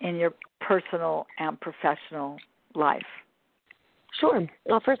in your personal and professional life? Sure.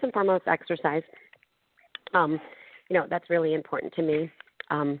 Well, first and foremost, exercise. That's really important to me.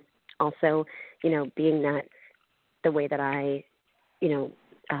 Also, being that the way that I,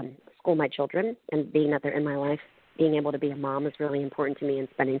 school my children and being that they're in my life, being able to be a mom is really important to me and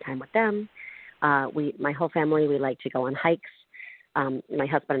spending time with them. My whole family, we like to go on hikes. My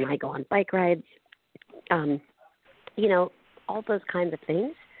husband and I go on bike rides. All those kinds of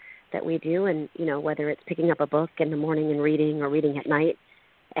things that we do, and, whether it's picking up a book in the morning and reading or reading at night.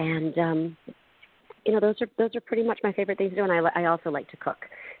 And, those are pretty much my favorite things to do. And I also like to cook.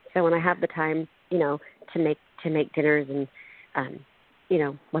 So when I have the time, to make dinners and,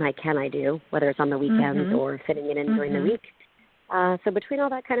 when I can, I do, whether it's on the weekends or fitting it in during the week. So between all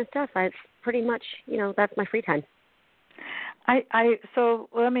that kind of stuff, I pretty much, that's my free time. So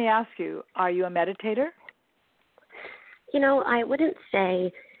let me ask you, are you a meditator? I wouldn't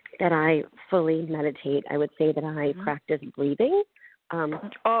say that I fully meditate. I would say that I practice breathing.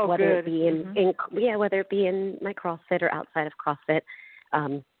 Whether it be whether it be in my CrossFit or outside of CrossFit.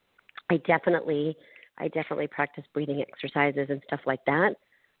 I definitely practice breathing exercises and stuff like that.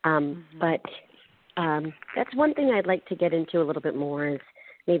 But that's one thing I'd like to get into a little bit more is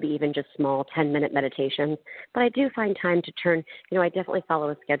maybe even just small 10-minute meditations. But I do find time to turn, I definitely follow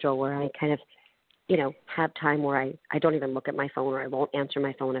a schedule where I kind of, have time where I don't even look at my phone or I won't answer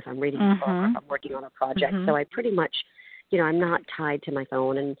my phone if I'm reading a book or if I'm working on a project. So I pretty much, I'm not tied to my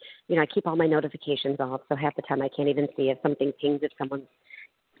phone and, I keep all my notifications off. So half the time I can't even see if something pings, if someone's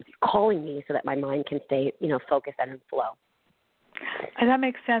calling me so that my mind can stay, focused and in flow. And that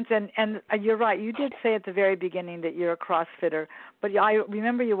makes sense. And you're right. You did say at the very beginning that you're a CrossFitter, but I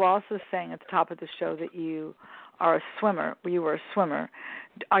remember you also saying at the top of the show that you are a swimmer. You were a swimmer.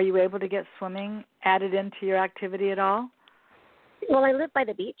 Are you able to get swimming added into your activity at all? Well, I live by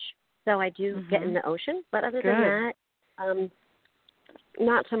the beach, so I do get in the ocean. But other than that,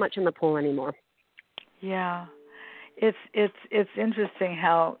 not so much in the pool anymore. Yeah. It's interesting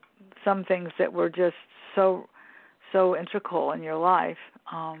how some things that were just so integral in your life,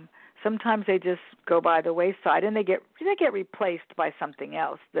 sometimes they just go by the wayside and they get replaced by something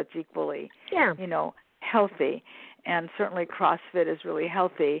else that's equally healthy. And certainly CrossFit is really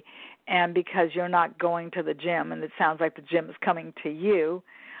healthy. And because you're not going to the gym, and it sounds like the gym is coming to you,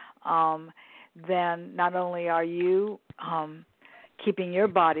 then not only are you keeping your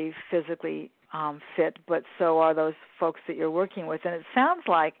body physically fit, but so are those folks that you're working with. And it sounds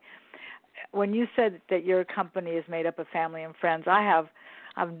like when you said that your company is made up of family and friends, I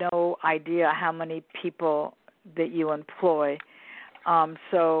have no idea how many people that you employ.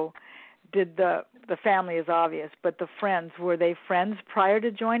 So did the family is obvious, but the friends, were they friends prior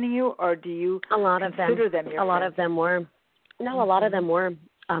to joining you, or do you consider them your friends? A lot of them were. No, a lot of them were.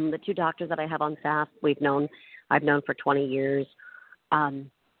 The two doctors that I have on staff, I've known for 20 years. I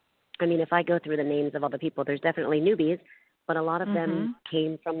mean, if I go through the names of all the people, there's definitely newbies, but a lot of them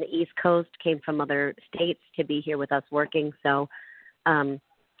came from the East Coast, came from other states to be here with us working. So,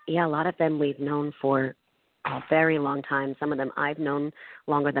 yeah, a lot of them we've known for a very long time. Some of them I've known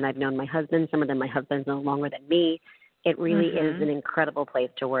longer than I've known my husband. Some of them my husband's known longer than me. It really is an incredible place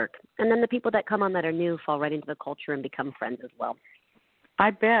to work. And then the people that come on that are new fall right into the culture and become friends as well.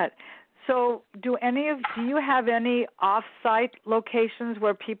 I bet. So do you have any off-site locations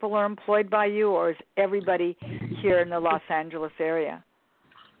where people are employed by you, or is everybody here in the Los Angeles area?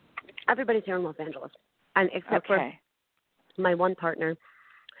 Everybody's here in Los Angeles, and except for my one partner,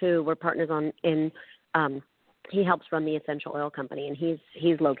 who we're partners he helps run the essential oil company, and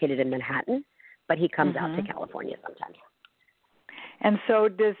he's located in Manhattan, but he comes out to California sometimes. And so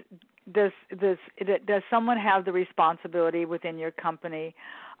does someone have the responsibility within your company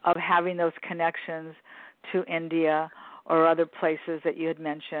of having those connections to India or other places that you had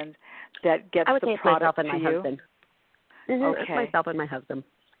mentioned that gets the product to you? I would say myself and my husband. Okay. It's myself and my husband.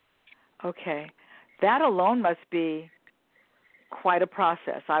 Okay. That alone must be quite a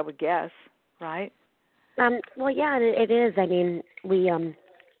process, I would guess, right? Well, yeah, it is. I mean, we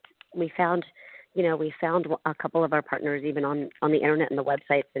found a couple of our partners even on the internet and the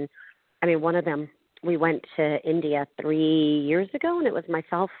websites, and I mean, one of them, we went to India 3 years ago, and it was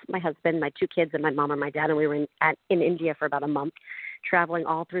myself, my husband, my two kids, and my mom and my dad, and we were in India for about a month, traveling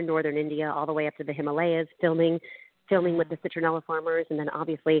all through northern India, all the way up to the Himalayas, filming with the citronella farmers, and then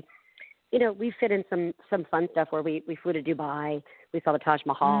obviously, we fit in some fun stuff where we flew to Dubai, we saw the Taj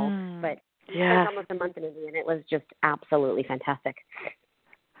Mahal, but we spent almost a month in India, and it was just absolutely fantastic.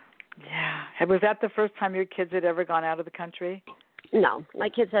 Yeah. Was that the first time your kids had ever gone out of the country? No, my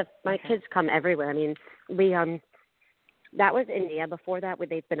kids come everywhere. I mean, that was India. Before that,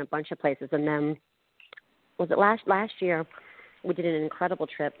 they've been a bunch of places, and then was it last year? We did an incredible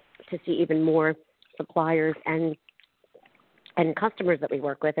trip to see even more suppliers and customers that we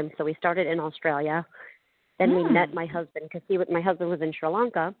work with. And so we started in Australia. Then we met my husband because my husband was in Sri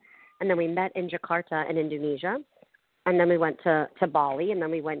Lanka, and then we met in Jakarta in Indonesia, and then we went to Bali, and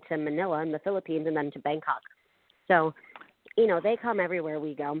then we went to Manila in the Philippines, and then to Bangkok. So, they come everywhere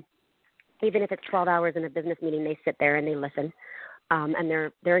we go. Even if it's 12 hours in a business meeting, they sit there and they listen, and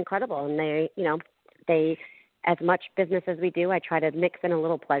they're incredible. And they as much business as we do, I try to mix in a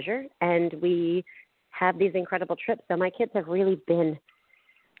little pleasure, and we have these incredible trips. So my kids have really been,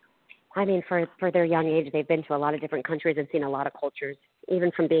 I mean, for their young age, they've been to a lot of different countries and seen a lot of cultures,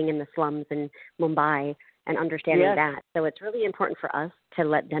 even from being in the slums in Mumbai and understanding that. So it's really important for us to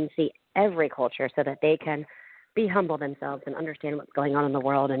let them see every culture so that they can be humble themselves and understand what's going on in the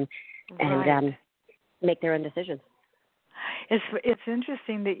world and make their own decisions. It's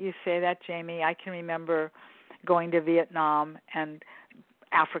interesting that you say that, Jayme. I can remember going to Vietnam and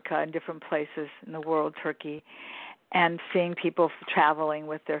Africa and different places in the world, Turkey, and seeing people traveling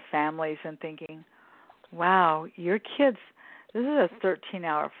with their families and thinking, wow, your kids, this is a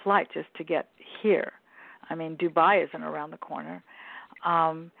 13-hour flight just to get here. I mean, Dubai isn't around the corner.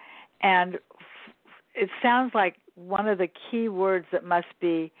 And it sounds like one of the key words that must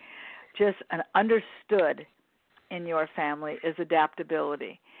be just understood in your family is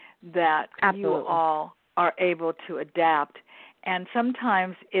adaptability, that Absolutely. You all are able to adapt. And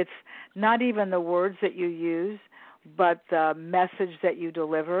sometimes it's not even the words that you use, but the message that you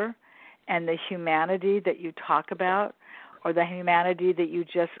deliver and the humanity that you talk about, or the humanity that you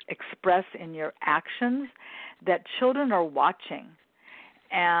just express in your actions, that children are watching.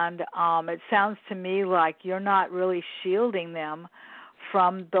 And it sounds to me like you're not really shielding them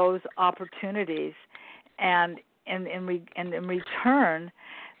from those opportunities. And in return,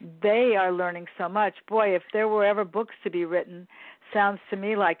 they are learning so much. Boy, if there were ever books to be written, sounds to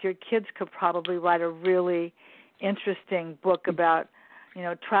me like your kids could probably write a really interesting book about,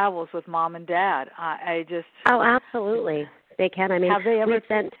 travels with mom and dad. Oh, absolutely. They can. I mean, have they ever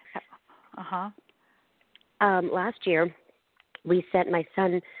sent last year, we sent my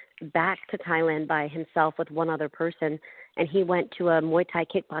son back to Thailand by himself with one other person, and he went to a Muay Thai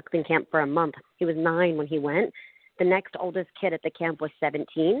kickboxing camp for a month. He was 9 when he went. The next oldest kid at the camp was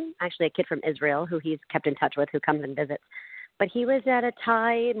 17, actually a kid from Israel who he's kept in touch with, who comes and visits. But he was at a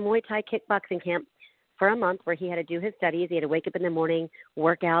Muay Thai kickboxing camp for a month where he had to do his studies. He had to wake up in the morning,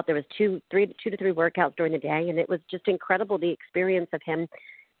 work out. There was two to three workouts during the day, and it was just incredible, the experience of him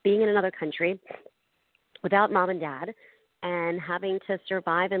being in another country without mom and dad and having to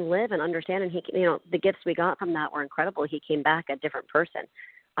survive and live and understand. And he, the gifts we got from that were incredible. He came back a different person.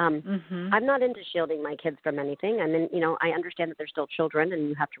 I'm not into shielding my kids from anything. I mean, I understand that they're still children, and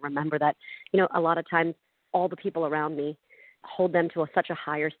you have to remember that, a lot of times all the people around me hold them to such a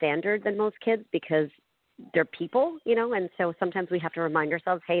higher standard than most kids because they're people, and so sometimes we have to remind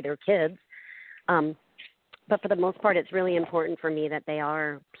ourselves, hey, they're kids. But for the most part, it's really important for me that they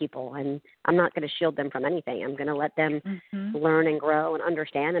are people, and I'm not going to shield them from anything. I'm going to let them learn and grow and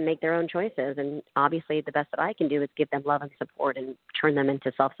understand and make their own choices. And obviously, the best that I can do is give them love and support and turn them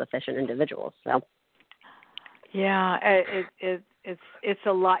into self-sufficient individuals. So, yeah, it's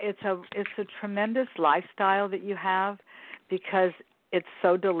a lot. It's a tremendous lifestyle that you have because it's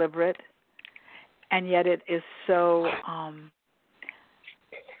so deliberate, and yet it is so.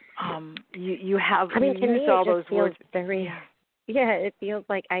 You have. I mean, to me, all it those just feels words. very. Yeah, it feels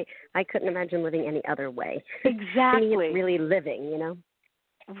like I couldn't imagine living any other way. Exactly. To me, it's really living,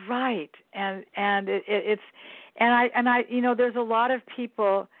 Right, and it's and I there's a lot of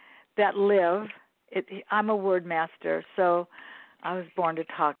people that live. I'm a word master, so I was born to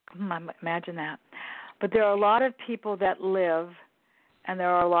talk. Imagine that. But there are a lot of people that live, and there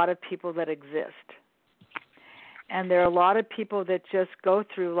are a lot of people that exist. And there are a lot of people that just go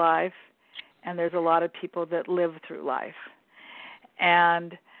through life, and there's a lot of people that live through life.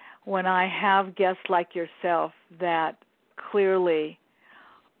 And when I have guests like yourself that clearly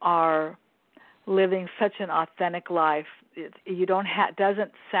are living such an authentic life,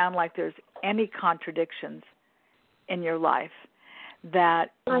 doesn't sound like there's any contradictions in your life.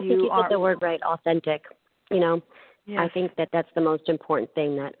 That I think you get the word right, authentic. Yes. I think that that's the most important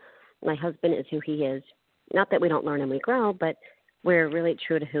thing, that my husband is who he is. Not that we don't learn and we grow, but we're really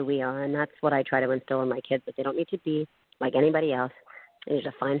true to who we are, and that's what I try to instill in my kids, that they don't need to be like anybody else. They need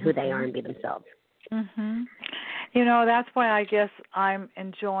to find who they are and be themselves. That's why I guess I'm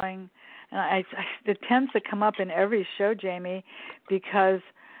enjoying, and it tends to come up in every show, Jayme, because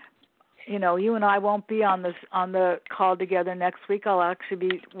you and I won't be on the call together next week. I'll actually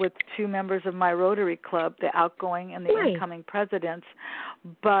be with two members of my Rotary Club, the outgoing and the incoming presidents,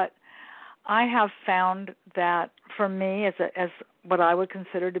 but I have found that for me, as what I would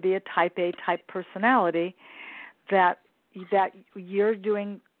consider to be a type A type personality, that you're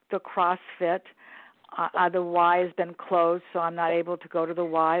doing the CrossFit. The Y has been closed, so I'm not able to go to the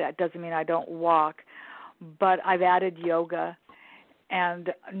Y. That doesn't mean I don't walk, but I've added yoga,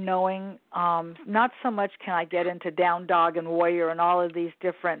 and knowing not so much can I get into down dog and warrior and all of these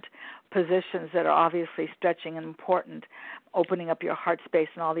different positions that are obviously stretching and important, opening up your heart space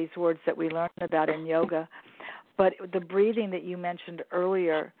and all these words that we learned about in yoga. But the breathing that you mentioned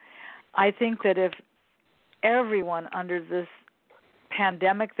earlier, I think that if everyone under this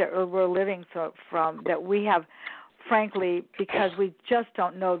pandemic that we're living from, that we have, frankly, because we just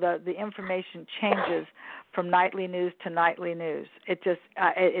don't know, the information changes from nightly news to nightly news.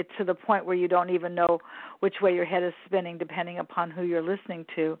 It's to the point where you don't even know which way your head is spinning depending upon who you're listening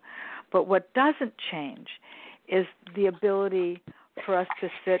to. But what doesn't change is the ability for us to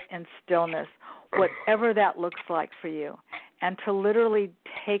sit in stillness, whatever that looks like for you, and to literally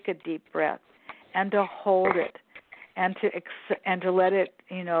take a deep breath and to hold it and to let it,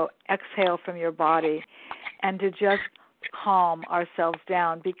 exhale from your body, and to just calm ourselves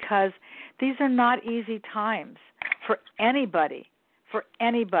down, because these are not easy times for anybody. You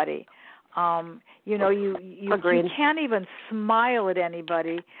can't even smile at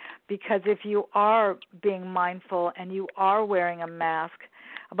anybody, because if you are being mindful and you are wearing a mask,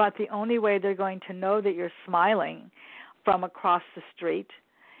 about the only way they're going to know that you're smiling from across the street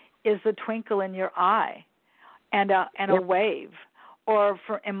is the twinkle in your eye and a wave. Or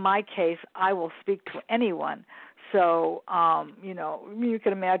in my case, I will speak to anyone. So, you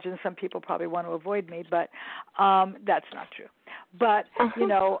can imagine some people probably want to avoid me, but that's not true. But,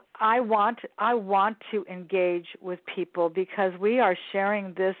 I want to engage with people, because we are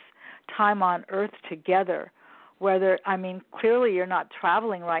sharing this time on Earth together. Clearly you're not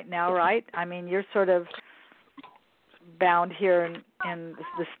traveling right now, right? You're sort of bound here in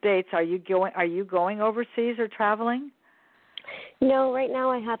the States. Are you going overseas or traveling? No, right now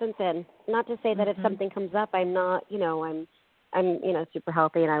I haven't been. Not to say that if something comes up, I'm not, I'm super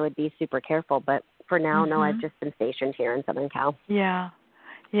healthy and I would be super careful. But for now, no, I've just been stationed here in Southern Cal. Yeah.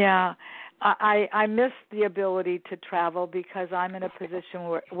 I miss the ability to travel, because I'm in a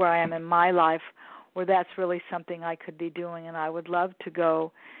position where I am in my life where that's really something I could be doing, and I would love to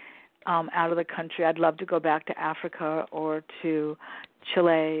go out of the country. I'd love to go back to Africa or to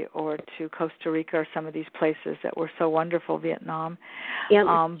Chile or to Costa Rica or some of these places that were so wonderful, Vietnam. Yep.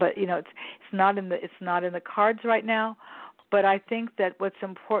 But it's not in the cards right now. But I think that what's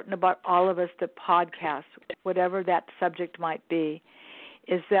important about all of us that podcast, whatever that subject might be,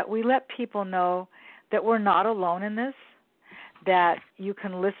 is that we let people know that we're not alone in this, that you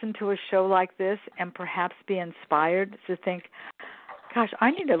can listen to a show like this and perhaps be inspired to think, gosh,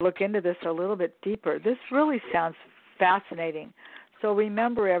 I need to look into this a little bit deeper. This really sounds fascinating. So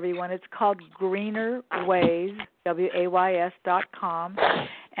remember, everyone, it's called Greener Ways, WAYS.com,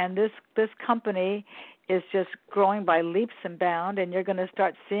 and this company is just growing by leaps and bounds, and you're going to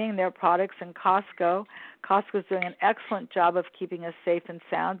start seeing their products in Costco. Costco's doing an excellent job of keeping us safe and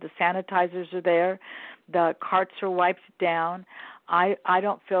sound. The sanitizers are there. The carts are wiped down. I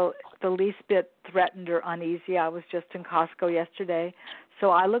don't feel the least bit threatened or uneasy. I was just in Costco yesterday.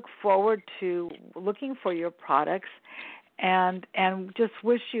 So I look forward to looking for your products and just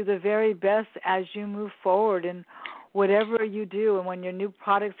wish you the very best as you move forward in whatever you do. And when your new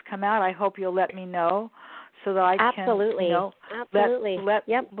products come out, I hope you'll let me know so that I can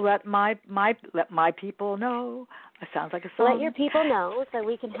let my people know. It sounds like a song. Let your people know so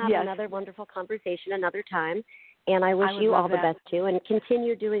we can have another wonderful conversation another time. And I wish you all the best too, and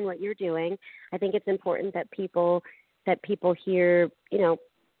continue doing what you're doing. I think it's important that people hear,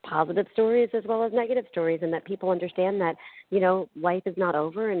 positive stories as well as negative stories, and that people understand that, life is not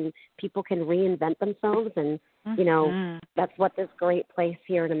over and people can reinvent themselves. And, that's what this great place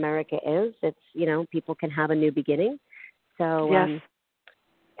here in America is. It's, people can have a new beginning. So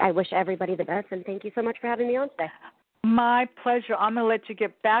I wish everybody the best, and thank you so much for having me on today. My pleasure. I'm going to let you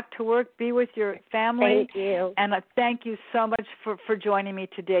get back to work, be with your family. Thank you. And thank you so much for joining me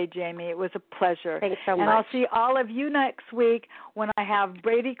today, Jayme. It was a pleasure. Thanks so much. And I'll see all of you next week when I have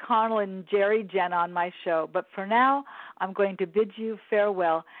Brady Connell and Jerry Jen on my show. But for now, I'm going to bid you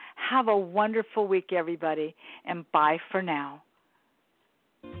farewell. Have a wonderful week, everybody, and bye for now.